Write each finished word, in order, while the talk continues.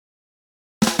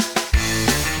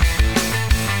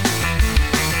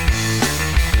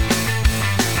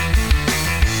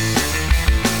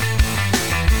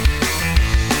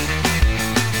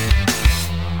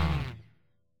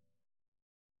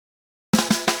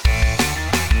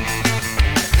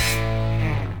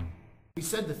we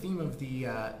said the theme of the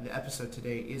episode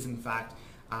today is in fact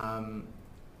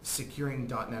securing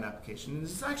 .NET applications.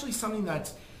 This is actually something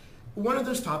that's one of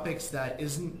those topics that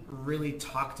isn't really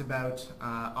talked about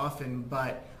often,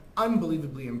 but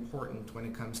unbelievably important when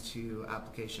it comes to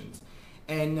applications.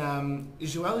 And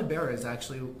Joël Hébert is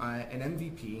actually an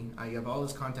MVP. You have all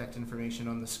his contact information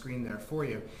on the screen there for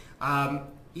you.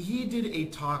 He did a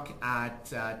talk at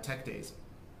Tech Days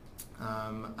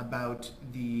about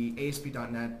the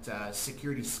ASP.NET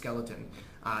security skeleton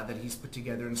that he's put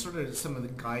together, and sort of some of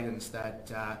the guidance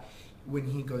that when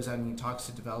he goes out and he talks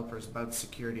to developers about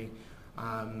security,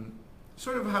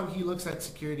 sort of how he looks at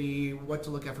security, what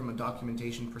to look at from a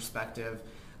documentation perspective,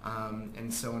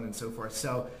 and so on and so forth.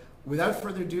 So without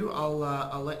further ado,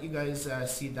 I'll let you guys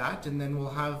see that, and then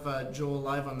we'll have Joel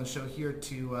live on the show here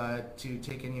to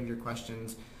take any of your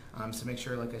questions. So make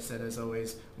sure, like I said, as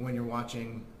always, when you're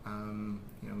watching,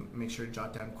 make sure to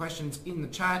jot down questions in the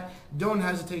chat. Don't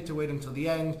hesitate to wait until the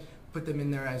end. Put them in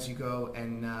there as you go,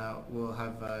 and we'll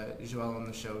have Joel on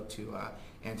the show to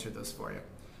answer those for you.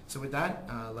 So with that,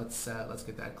 let's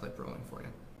get that clip rolling for you.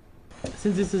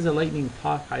 Since this is a lightning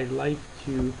talk, I'd like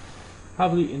to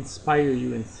probably inspire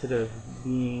you instead of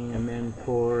being a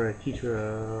mentor, a teacher,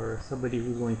 or somebody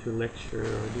who's going to lecture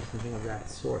or do something of that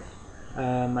sort.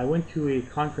 I went to a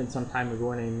conference some time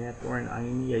ago and I met Oren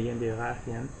Aini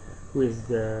Ayende-Rafian, who is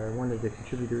one of the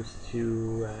contributors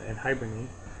to Hibernate.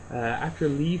 After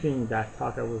leaving that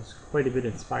talk, I was quite a bit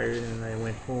inspired, and I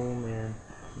went home and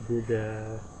did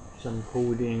some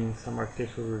coding, some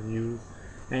architectural reviews.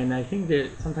 And I think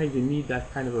that sometimes you need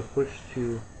that kind of a push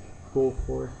to go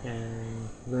forth and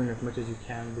learn as much as you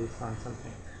can based on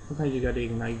something. Sometimes you got to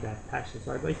ignite that passion.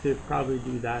 So I'd like to probably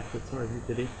do that with some of you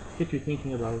today, get you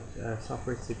thinking about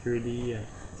software security and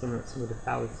some of the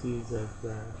fallacies of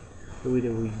the way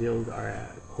that we build our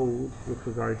code with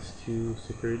regards to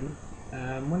security.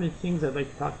 One of the things I'd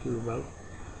like to talk to you about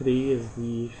today is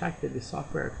the fact that the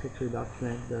software architecture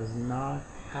document does not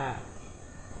have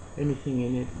anything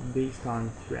in it based on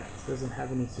threats, doesn't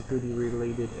have any security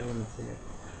related elements in it.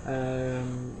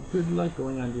 Good luck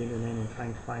going on the internet and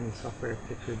trying to find a software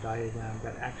architecture diagram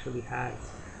that actually has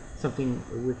something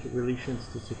with relations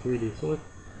to security. So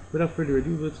without further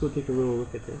ado, let's go take a little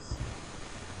look at this.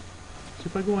 So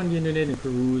if I go on the internet and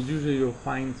peruse, usually you'll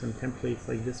find some templates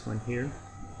like this one here,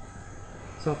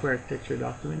 software architecture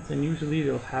documents, and usually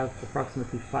they'll have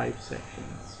approximately 5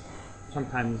 sections,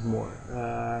 sometimes more,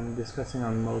 discussing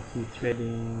on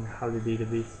multi-threading, how the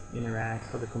database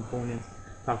interacts, how the components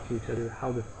talk to each other,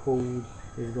 how the code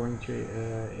is going to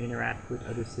interact with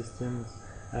other systems,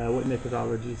 what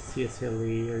methodologies,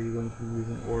 CSLA, are you going to be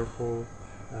using Oracle,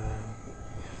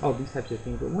 all these types of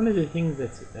things. But one of the things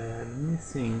that's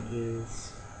missing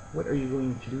is what are you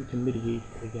going to do to mitigate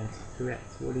against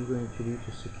threats? What are you going to do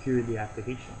to secure the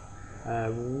application?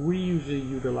 We usually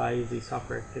utilize a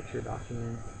software architecture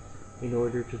document in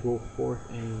order to go forth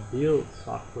and build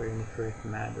software in the correct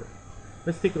manner.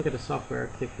 Let's take a look at a software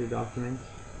architecture document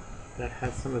that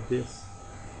has some of this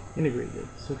integrated.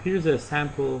 So here's a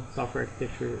sample software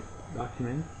architecture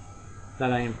document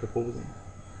that I am proposing.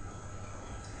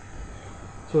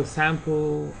 So a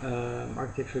sample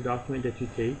architecture document that you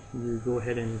take, you go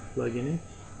ahead and plug in it,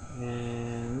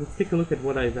 and let's take a look at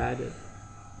what I've added.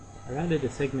 I've added a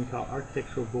segment called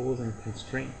architectural goals and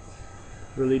constraints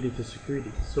related to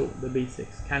security. So the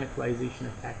basics: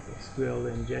 canonicalization attacks,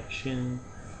 SQL injection,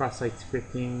 cross-site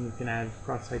scripting. You can add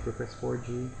cross-site request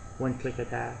forgery, one-click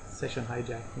attacks, session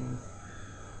hijacking,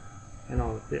 and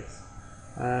all of this.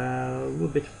 A little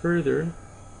bit further,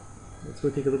 let's go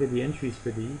take a look at the entries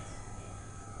for these.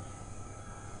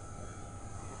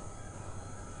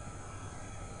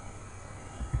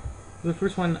 The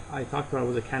first one I talked about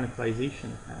was a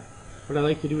canonicalization attack. What I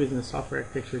like to do is in the software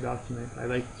architecture document, I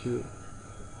like to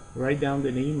write down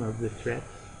the name of the threat.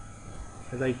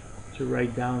 I like to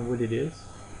write down what it is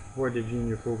for the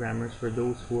junior programmers, for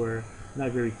those who are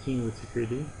not very keen with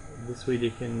security. This way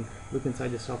they can look inside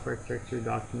the software architecture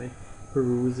document,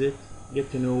 peruse it,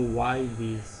 get to know why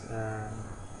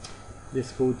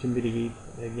this code to mitigate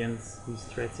against these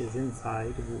threats is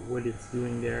inside, what it's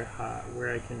doing there,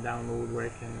 where I can download, where I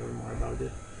can learn more about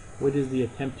it, what is the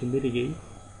attempt to mitigate,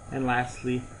 and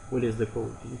lastly, what is the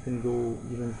code. You can go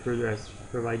even further as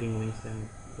providing links and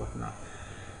whatnot.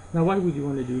 Now, why would you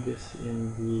want to do this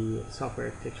in the software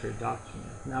architecture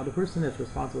document? Now, the person that's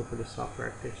responsible for the software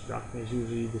architecture document is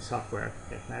usually the software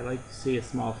architect. And I like to say a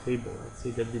small fable. I'd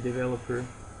say that the developer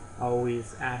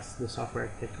always asks the software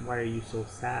architect, why are you so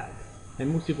sad?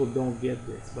 And most people don't get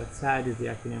this, but SAD is the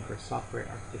acronym for software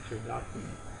architecture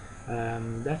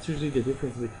document. That's usually the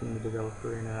difference between the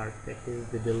developer and an architect, is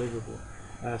the deliverable.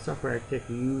 Software architect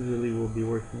usually will be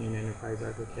working in enterprise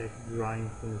architect, drawing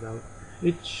things out.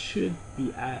 It should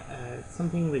be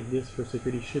something like this for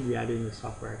security should be added in the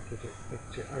software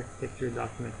architecture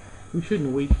document. We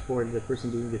shouldn't wait for the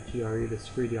person doing the TRE, the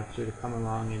security officer, to come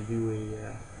along and do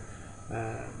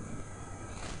a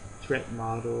threat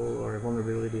model or a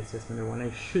vulnerability assessment or one.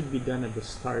 It should be done at the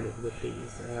start of the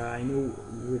phase. I know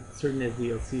with certain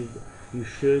SDLCs you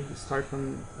should start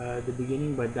from the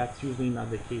beginning, but that's usually not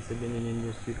the case. I've been in the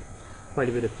industry quite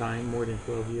a bit of time, more than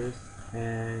 12 years,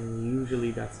 and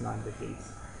usually that's not the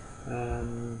case.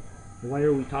 Why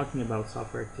are we talking about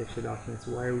software architecture documents?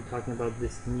 Why are we talking about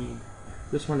this need?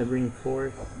 Just want to bring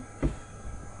forth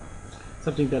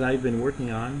something that I've been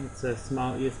working on. It's a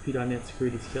small ASP.NET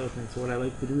security skeleton. So what I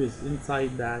like to do is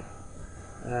inside that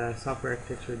software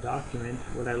architecture document,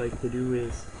 what I like to do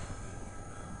is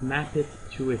map it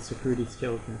to a security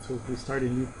skeleton. So if we start a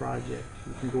new project,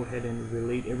 we can go ahead and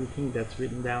relate everything that's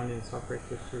written down in the software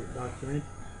architecture document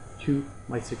to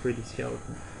my security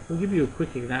skeleton. I'll give you a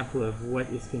quick example of what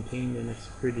is contained in a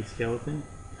security skeleton.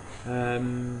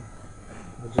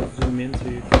 I'll just zoom in so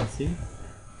you can see.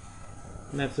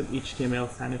 And have some HTML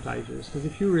sanitizers, because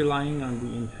if you're relying on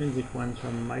the intrinsic ones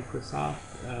from Microsoft,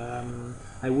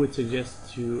 I would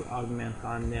suggest to augment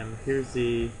on them. Here's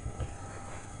a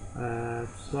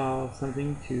small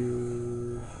something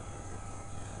to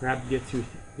perhaps get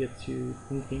you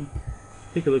thinking.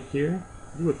 Take a look here.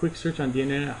 Do a quick search on the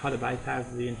internet how to bypass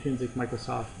the intrinsic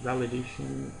Microsoft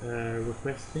validation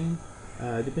requesting.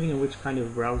 Depending on which kind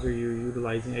of browser you're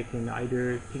utilizing, I can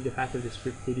either take the path of the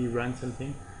script kiddie, run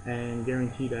something, and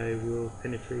guarantee that I will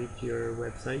penetrate your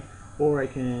website, or I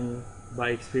can, by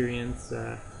experience,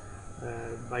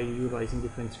 by utilizing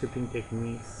different scripting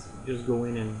techniques, just go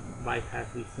in and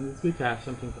bypass these things. It's good to have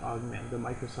something to augment. The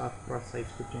Microsoft cross-site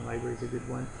scripting library is a good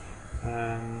one.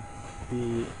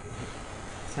 The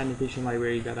sanitation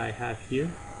library that I have here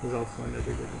is also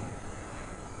another good one.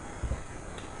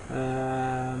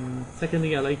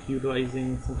 Secondly, I like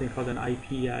utilizing something called an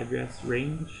IP address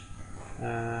range.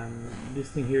 This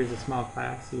thing here is a small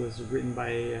class. It was written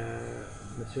by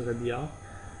Monsieur Rabillard.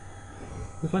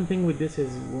 The fun thing with this is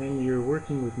when you're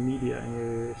working with media and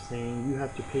you're saying you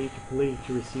have to pay to play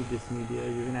to receive this media,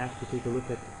 you're going to have to take a look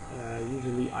at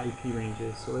usually IP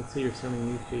ranges. So let's say you're selling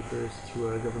newspapers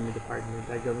to a government department.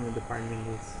 That government department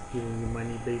is giving you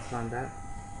money based on that.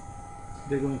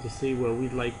 They're going to say, well,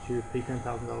 we'd like to pay $10,000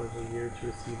 a year to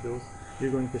receive those.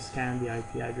 You're going to scan the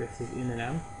IP addresses in and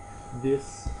out.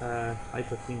 This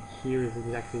type of thing here is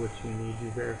exactly what you need.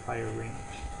 You verify a range,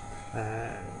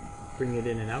 bring it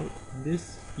in and out.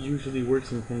 This usually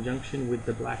works in conjunction with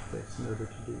the blacklist in order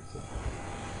to do so.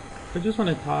 So I just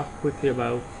want to talk quickly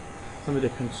about some of the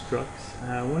constructs.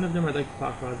 One of them I'd like to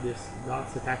talk about this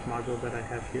DOS attack module that I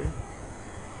have here.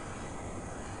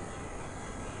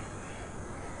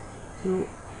 So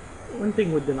one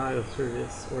thing with denial of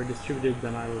service or distributed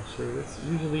denial of service,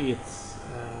 usually it's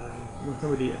when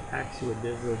somebody attacks you with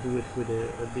this, they'll do it with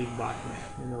a big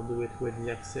botnet, and they'll do it with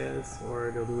Nexus, or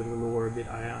they'll do it with low orbit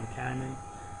ion cannon.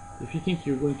 If you think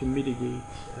you're going to mitigate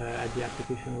at the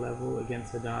application level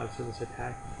against a denial of service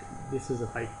attack, this is a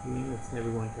pipe dream. It's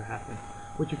never going to happen.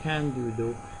 What you can do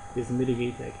though is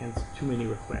mitigate against too many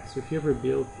requests. So if you ever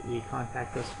built a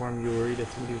contact us form, you're worried that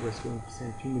somebody was going to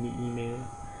send too many emails,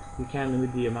 you can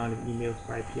limit the amount of emails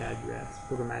per IP address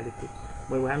programmatically.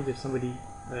 But what happens if somebody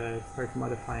starts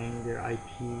modifying their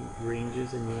IP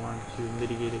ranges and you want to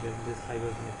mitigate against this type of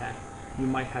an attack? You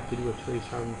might have to do a trace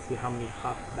route and see how many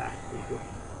hops back they go.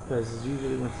 Because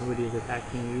usually when somebody is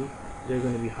attacking you, they're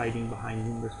going to be hiding behind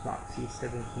numerous proxies,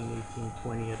 17, 18,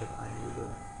 20 at a time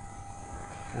usually.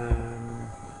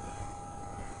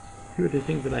 Here are the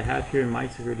things that I have here in my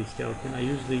security skeleton. I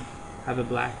usually have a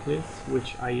blacklist,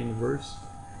 which I inverse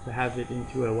to have it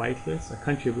into a whitelist, a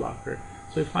country blocker.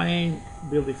 So if I'm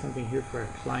building something here for a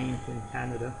client in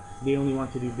Canada, they only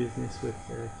want to do business with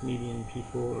Canadian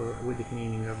people or with the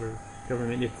Canadian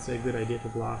government, it's a good idea to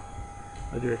block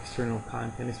other external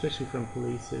content, especially from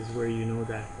places where you know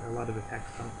that a lot of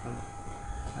attacks come from.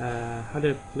 How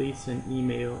to place an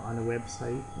email on a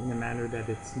website in a manner that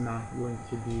it's not going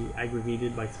to be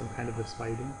aggregated by some kind of a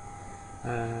spider.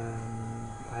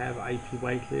 I have IP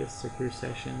whitelist, secure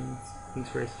sessions, things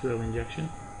for SQL injection.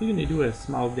 We're going to do a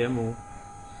small demo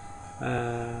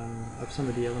of some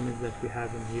of the elements that we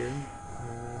have in here.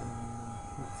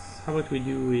 How about we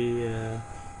do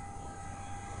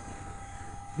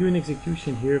an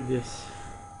execution here of this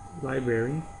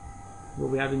library. What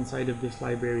we have inside of this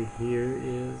library here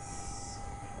is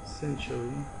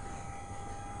essentially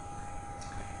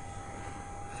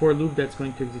for loop that's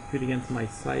going to execute against my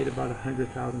site about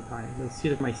 100,000 times. You'll see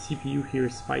that my CPU here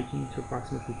is spiking to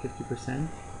approximately 50%.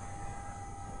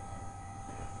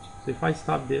 So if I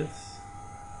stop this,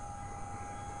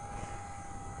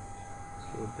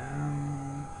 scroll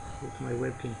down, go to my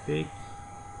web config,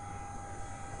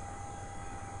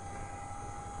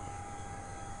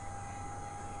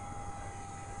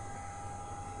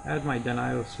 add my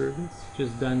denial service, which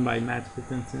is done by Matt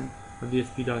Christensen of the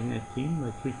ASP.NET team.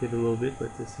 I tweaked it a little bit, but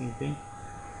it's the same thing.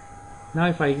 Now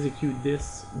if I execute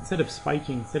this, instead of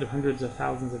spiking, instead of hundreds of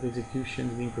thousands of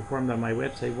executions being performed on my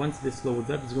website, once this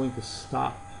loads up, it's going to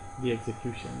stop the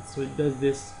execution. So it does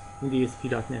this in the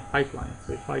ASP.NET pipeline.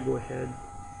 So if I go ahead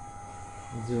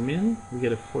and zoom in, we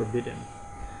get a forbidden.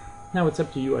 Now it's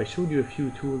up to you. I showed you a few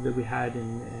tools that we had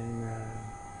in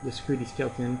the security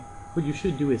skeleton. What you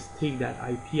should do is take that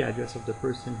IP address of the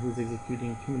person who's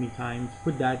executing too many times,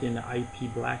 put that in the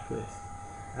IP blacklist,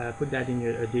 put that in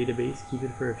your database, keep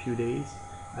it for a few days,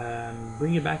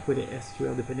 bring it back with an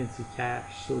SQL dependency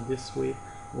cache, so this way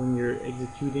when you're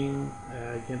executing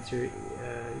against your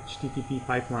HTTP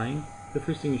pipeline, the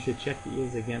first thing you should check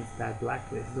is against that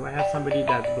blacklist. Do I have somebody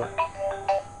that's blocked?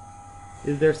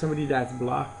 Is there somebody that's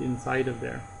blocked inside of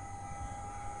there?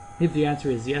 If the answer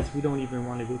is yes, we don't even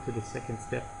want to go to the second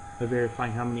step of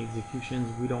verifying how many executions.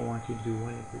 We don't want you to do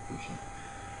one execution.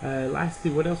 Lastly,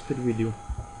 what else could we do?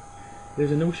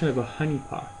 There's a notion of a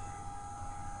honeypot.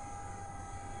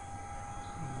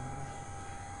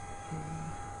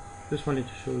 Just wanted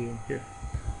to show you here.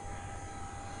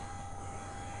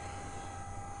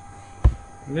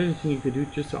 Another thing you could do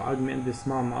just to augment this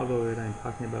small model that I'm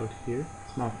talking about here,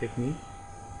 small technique.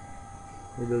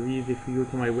 I believe if we go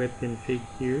to my web config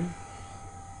here,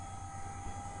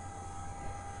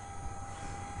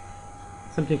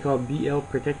 something called BL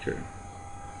Protector,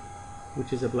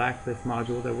 which is a blacklist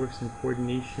module that works in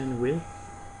coordination with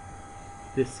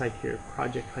this site here,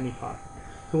 Project Honeypot.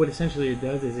 So what essentially it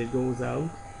does is it goes out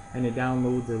and it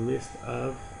downloads a list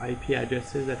of IP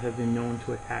addresses that have been known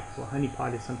to attack. So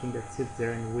Honeypot is something that sits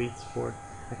there and waits for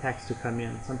attacks to come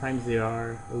in. Sometimes they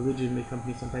are a legitimate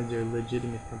company, sometimes they're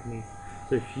legitimate companies.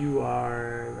 So if you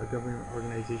are a government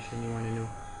organization, you want to know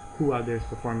who out there is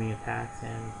performing attacks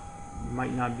and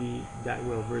might not be that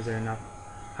well versed, they're not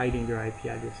hiding their IP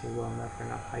addresses well enough, they're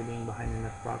not hiding behind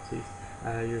enough proxies,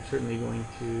 you're certainly going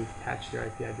to catch their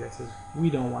IP addresses. We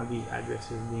don't want these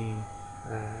addresses being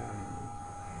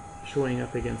showing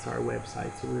up against our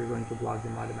website, so we're going to block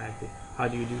them automatically. How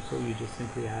do you do so? You just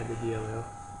simply add the DLL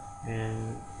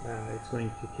and it's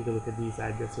going to take a look at these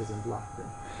addresses and block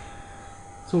them.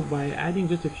 So by adding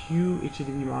just a few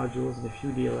HTTP modules and a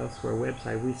few DLLs to our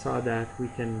website, we saw that we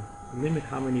can limit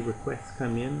how many requests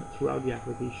come in throughout the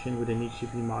application with an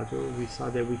HTTP module. We saw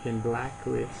that we can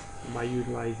blacklist by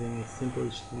utilizing a simple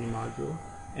HTTP module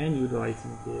and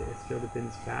utilizing the SQL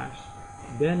dependency cache.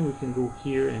 Then we can go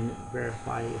here and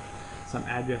verify if some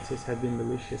addresses have been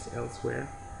malicious elsewhere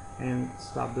and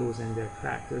stop those in their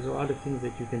track. There's a lot of things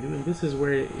that you can do, and this is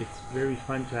where it's very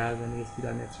fun to have an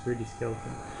ASP.NET security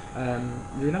skeleton.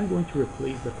 You're not going to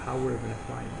replace the power of an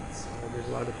appliance. There's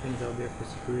a lot of things out there for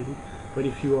security, but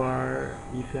if you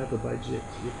have a budget,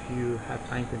 if you have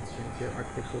time constraints, you have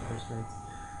architectural constraints,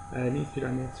 an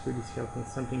ASP.NET security skeleton is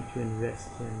something to invest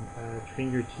in.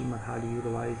 Train your team on how to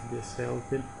utilize this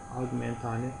skeleton, augment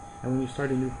on it, and when you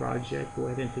start a new project, go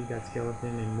ahead and take that skeleton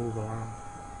and move along.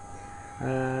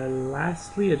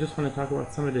 Lastly, I just want to talk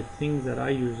about some of the things that I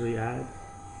usually add.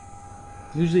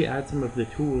 Usually add some of the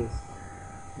tools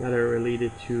that are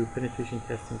related to penetration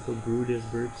testing, so Brutus,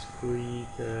 Burp Suite,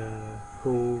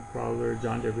 Code Crawler,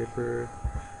 John the Ripper,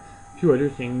 a few other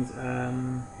things.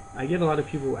 I get a lot of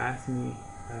people who ask me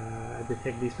at the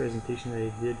Tech Days presentation that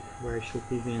I did, where I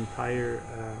showcased the entire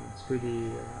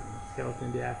security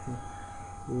skeleton, they asked me,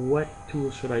 what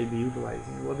tools should I be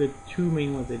utilizing? Well, the two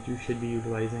main ones that you should be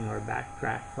utilizing are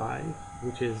Backtrack 5,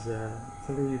 which is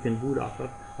something you can boot off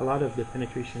of. A lot of the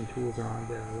penetration tools are on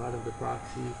there, a lot of the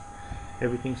proxies,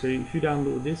 everything. So if you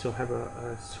download this, you'll have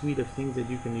a suite of things that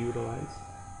you can utilize.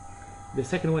 The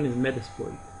second one is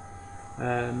Metasploit.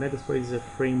 Metasploit is a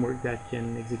framework that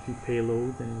can execute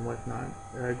payloads and whatnot.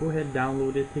 Go ahead,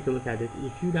 download it, take a look at it.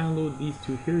 If you download these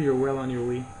two here, you're well on your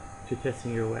way to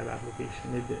testing your web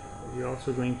application. You're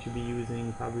also going to be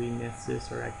using probably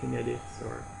Nessus or Acunetics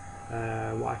or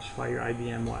Watchfire,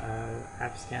 IBM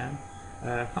AppScan.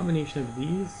 A combination of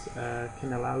these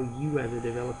can allow you as a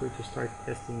developer to start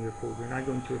testing your code. You're not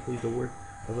going to replace the work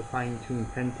of a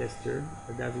fine-tuned pen tester,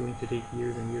 but that's going to take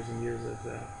years and years and years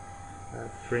of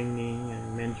training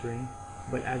and mentoring.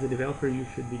 But as a developer, you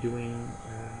should be doing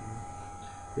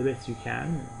the best you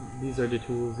can. These are the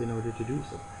tools in order to do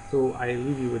so. So I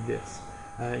leave you with this.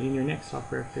 In your next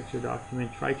software architecture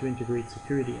document, try to integrate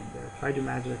security in there. Try to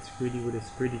match that security with a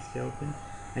security skeleton.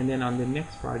 And then on the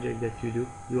next project that you do,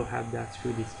 you'll have that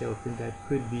security skeleton that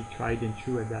could be tried and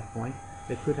true at that point.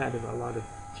 That could have a lot of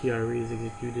TRAs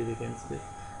executed against it.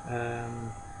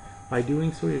 By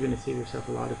doing so, you're going to save yourself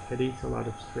a lot of headaches, a lot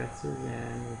of stresses,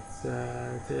 and it's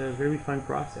a very fun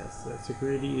process.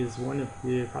 Security is one of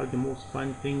probably the most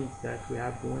fun things that we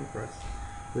have going for us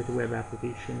with a web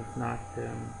application. It's not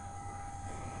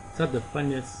the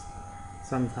funnest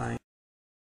sometimes.